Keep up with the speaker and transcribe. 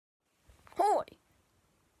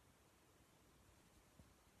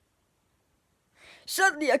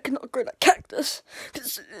Sadly, I cannot grow that cactus.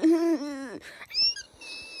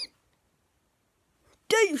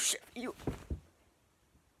 Dare you, Chef Eeyore?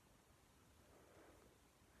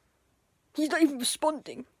 He's not even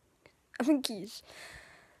responding. I think he's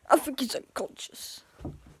unconscious.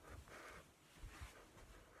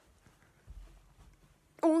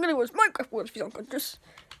 Oh, I'm gonna watch Minecraft words if he's unconscious.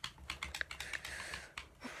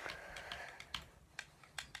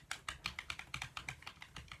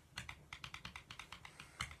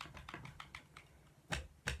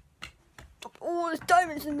 Drop all his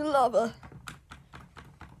diamonds in the lava.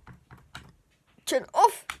 Turn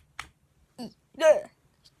off. There.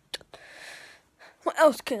 What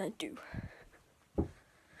else can I do?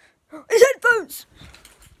 His headphones!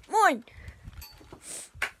 Mine!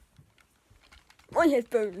 My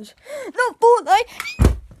headphones. Not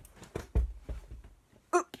Fortnite!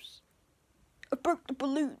 Oops. I broke the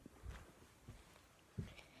balloon.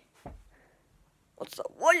 What's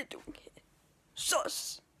that? What are you doing here?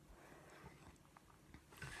 Sus!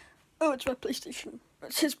 Oh, it's my PlayStation.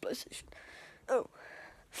 It's his PlayStation. Oh.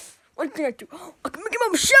 What can I do? Oh, I can make him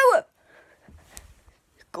have a shower!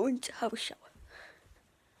 You're going to have a shower.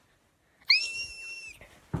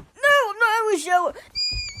 No, I'm not having a shower!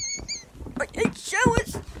 I hate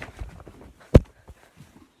showers!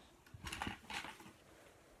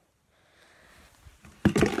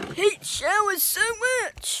 I hate showers so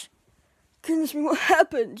much! Goodness me, what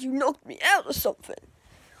happened? You knocked me out or something?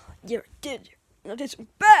 Yeah, I did. And I did something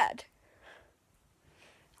bad.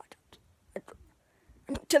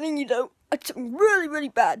 I'm not telling you though, I did something really, really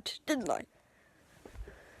bad, didn't I?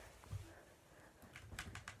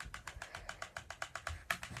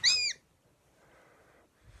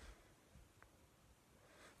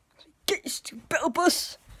 Get used to battle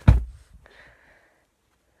bus.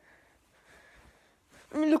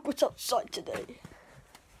 Let me look what's outside today.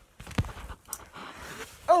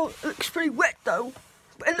 Oh, it looks pretty wet though.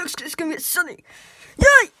 But it looks like it's gonna get sunny.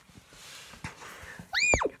 Yay!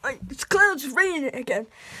 It's clouds raining again.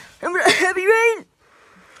 I'm gonna heavy rain.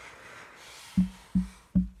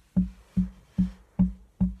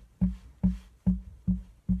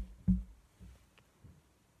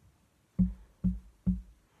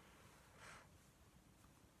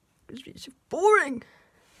 It's so boring.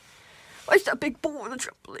 Why is that big ball on the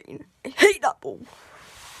trampoline? I hate that ball.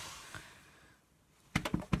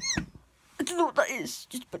 I don't know what that is.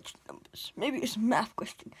 Just a bunch of numbers. Maybe it's a math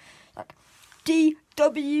question. Like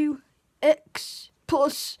DWX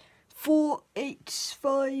plus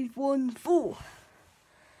 48514.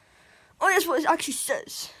 Oh, that's what it actually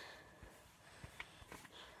says.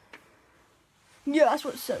 Yeah, that's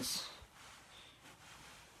what it says.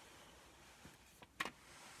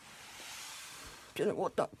 Don't know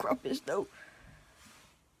what that crap is though.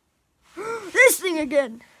 This thing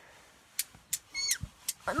again!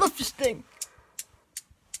 I love this thing.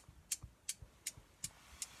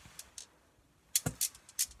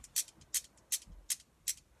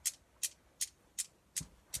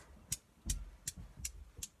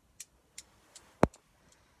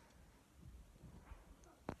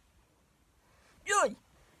 Yay!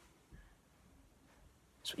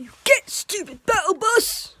 That's what you get, stupid battle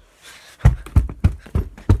bus!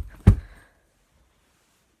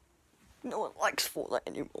 No one likes Fortnite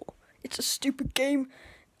anymore. It's a stupid game.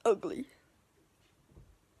 Ugly.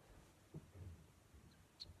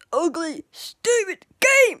 Ugly, stupid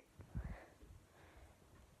game!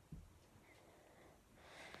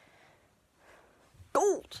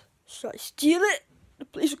 Gold. Should I steal it? The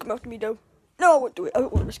police will come after me though. No, I won't do it. I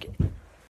don't want to risk it.